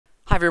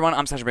Hi everyone,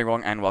 I'm Sasha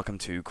Bigwong and welcome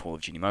to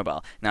COD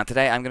Mobile. Now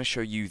today I'm going to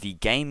show you the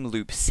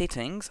GameLoop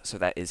settings, so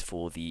that is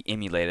for the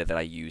emulator that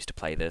I use to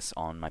play this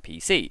on my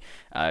PC.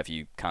 If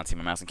you can't see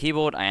my mouse and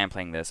keyboard, I am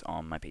playing this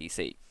on my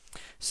PC.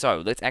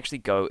 So let's actually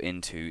go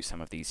into some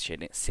of these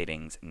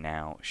settings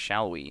now,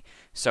 shall we?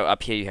 So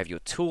up here you have your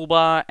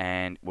toolbar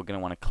and we're going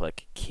to want to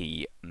click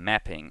key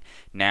mapping.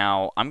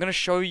 Now I'm going to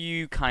show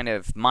you kind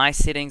of my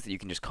settings that you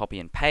can just copy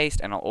and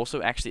paste, and I'll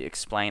also actually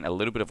explain a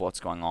little bit of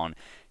what's going on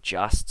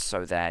just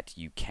so that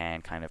you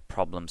can kind of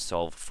problem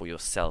solve for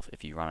yourself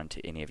if you run into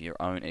any of your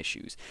own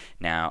issues.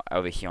 Now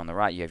over here on the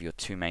right you have your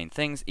two main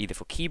things, either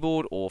for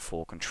keyboard or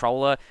for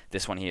controller.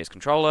 This one here is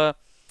controller,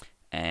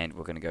 and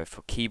we're going to go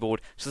for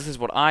keyboard. So this is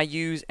what I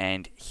use,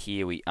 and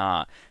here we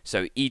are.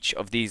 So each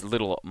of these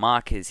little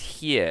markers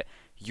here,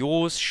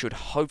 yours should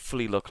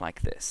hopefully look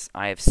like this.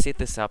 I have set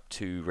this up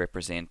to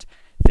represent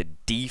the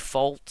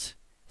default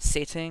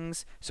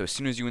settings. So as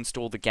soon as you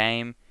install the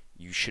game,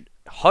 you should,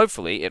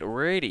 hopefully, it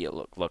already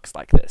looks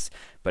like this.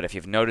 But if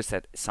you've noticed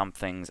that some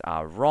things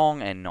are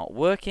wrong and not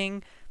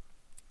working,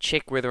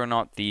 check whether or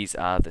not these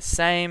are the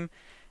same,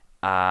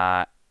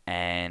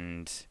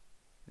 and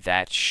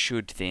that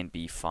should then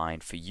be fine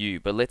for you.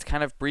 But let's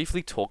kind of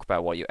briefly talk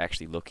about what you're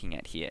actually looking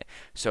at here.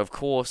 So of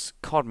course,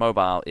 COD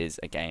Mobile is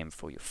a game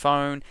for your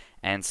phone,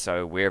 and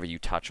so wherever you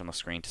touch on the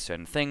screen to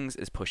certain things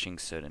is pushing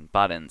certain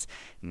buttons.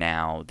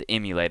 Now the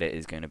emulator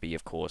is going to be,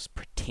 of course,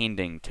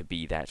 pretending to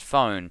be that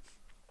phone,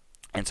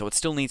 and so it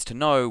still needs to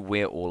know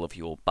where all of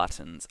your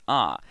buttons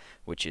are,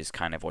 which is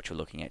kind of what you're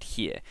looking at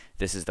here.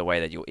 This is the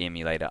way that your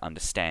emulator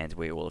understands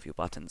where all of your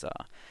buttons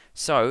are.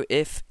 So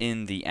if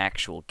in the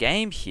actual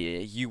game here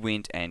you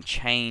went and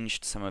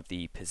changed some of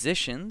the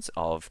positions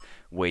of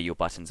where your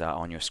buttons are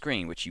on your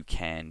screen, which you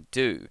can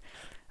do,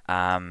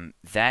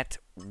 that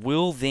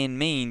will then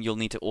mean you'll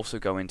need to also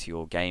go into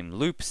your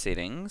GameLoop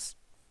settings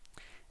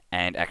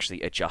and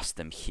actually adjust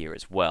them here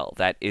as well.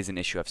 That is an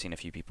issue I've seen a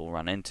few people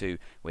run into,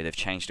 where they've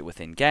changed it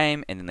within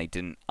game and then they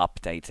didn't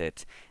update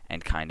it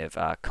and kind of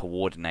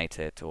coordinate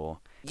it, or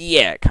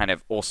kind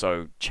of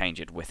also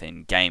change it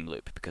within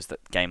GameLoop, because the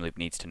GameLoop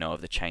needs to know of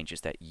the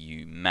changes that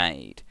you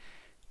made.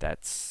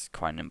 That's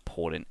quite an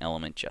important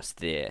element just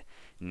there.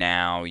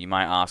 Now, you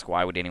might ask,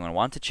 why would anyone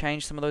want to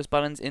change some of those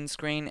buttons in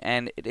screen?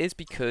 And it is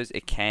because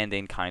it can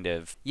then kind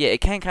of,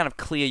 it can kind of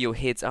clear your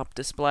heads-up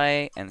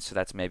display, and so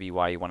that's maybe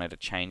why you wanted to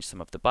change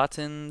some of the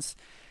buttons.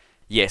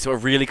 So a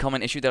really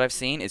common issue that I've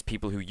seen is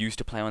people who used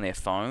to play on their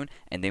phone,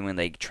 and then when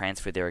they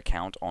transfer their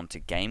account onto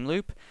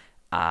GameLoop,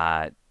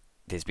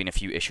 there's been a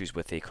few issues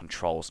with their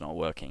controls not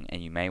working,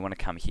 and you may want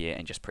to come here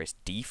and just press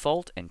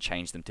default and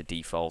change them to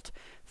default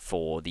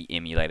for the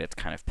emulator to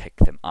kind of pick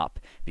them up,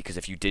 because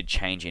if you did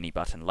change any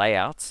button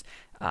layouts,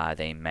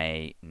 they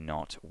may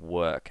not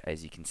work.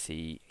 As you can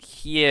see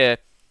here,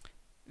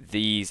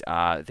 these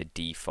are the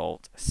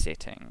default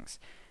settings,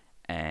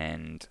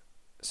 and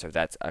so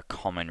that's a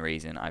common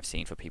reason I've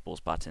seen for people's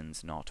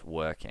buttons not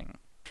working.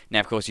 Now,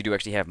 of course, you do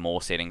actually have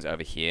more settings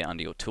over here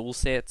under your tool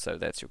set, so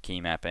that's your key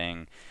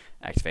mapping,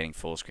 activating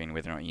full screen,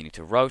 whether or not you need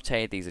to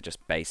rotate. These are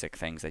just basic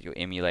things that your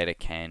emulator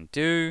can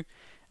do.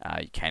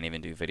 You can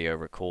even do video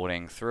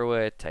recording through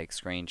it, take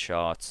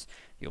screenshots.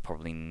 You'll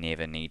probably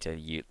never need to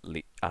need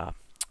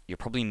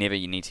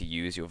to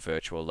use your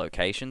virtual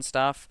location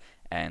stuff,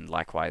 and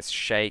likewise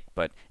shake.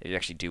 But if you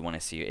actually do want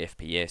to see your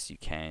FPS, you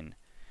can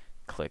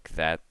click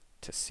that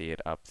to see it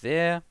up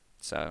there.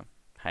 So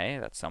hey,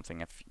 that's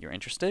something if you're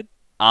interested.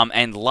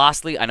 And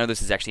lastly, I know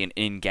this is actually an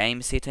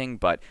in-game setting,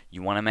 but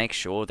you want to make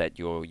sure that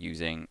you're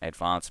using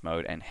advanced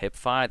mode and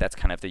hipfire. That's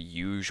kind of the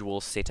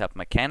usual setup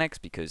mechanics,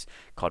 because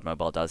COD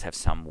Mobile does have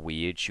some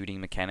weird shooting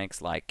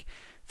mechanics, like,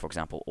 for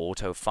example,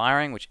 auto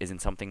firing, which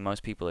isn't something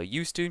most people are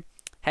used to.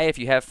 Hey, if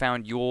you have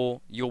found your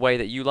way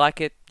that you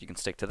like it, you can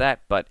stick to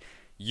that, but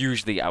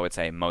usually I would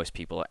say most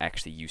people are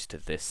actually used to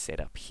this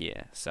setup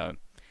here, so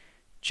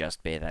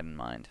just bear that in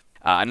mind.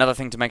 Another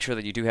thing to make sure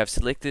that you do have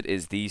selected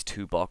is these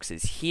two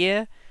boxes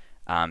here.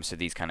 So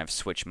these kind of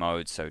switch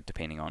modes, so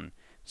depending on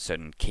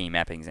certain key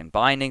mappings and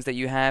bindings that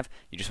you have,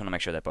 you just want to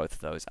make sure that both of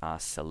those are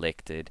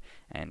selected,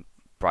 and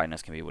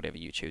brightness can be whatever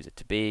you choose it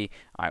to be.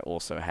 I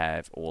also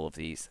have all of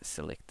these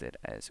selected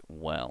as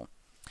well.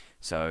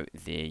 So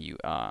there you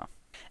are.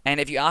 And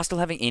if you are still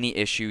having any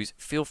issues,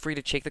 feel free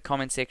to check the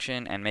comment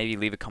section and maybe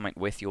leave a comment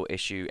with your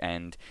issue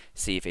and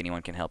see if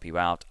anyone can help you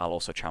out. I'll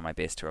also try my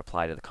best to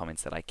reply to the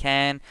comments that I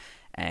can,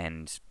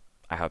 and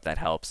I hope that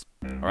helps.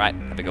 Alright,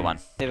 have a good one.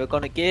 Never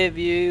gonna give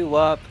you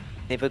up,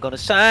 never gonna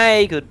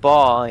say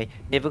goodbye,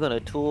 never gonna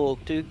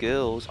talk to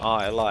girls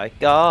I like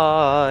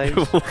guys.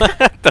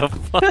 What the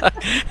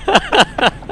fuck?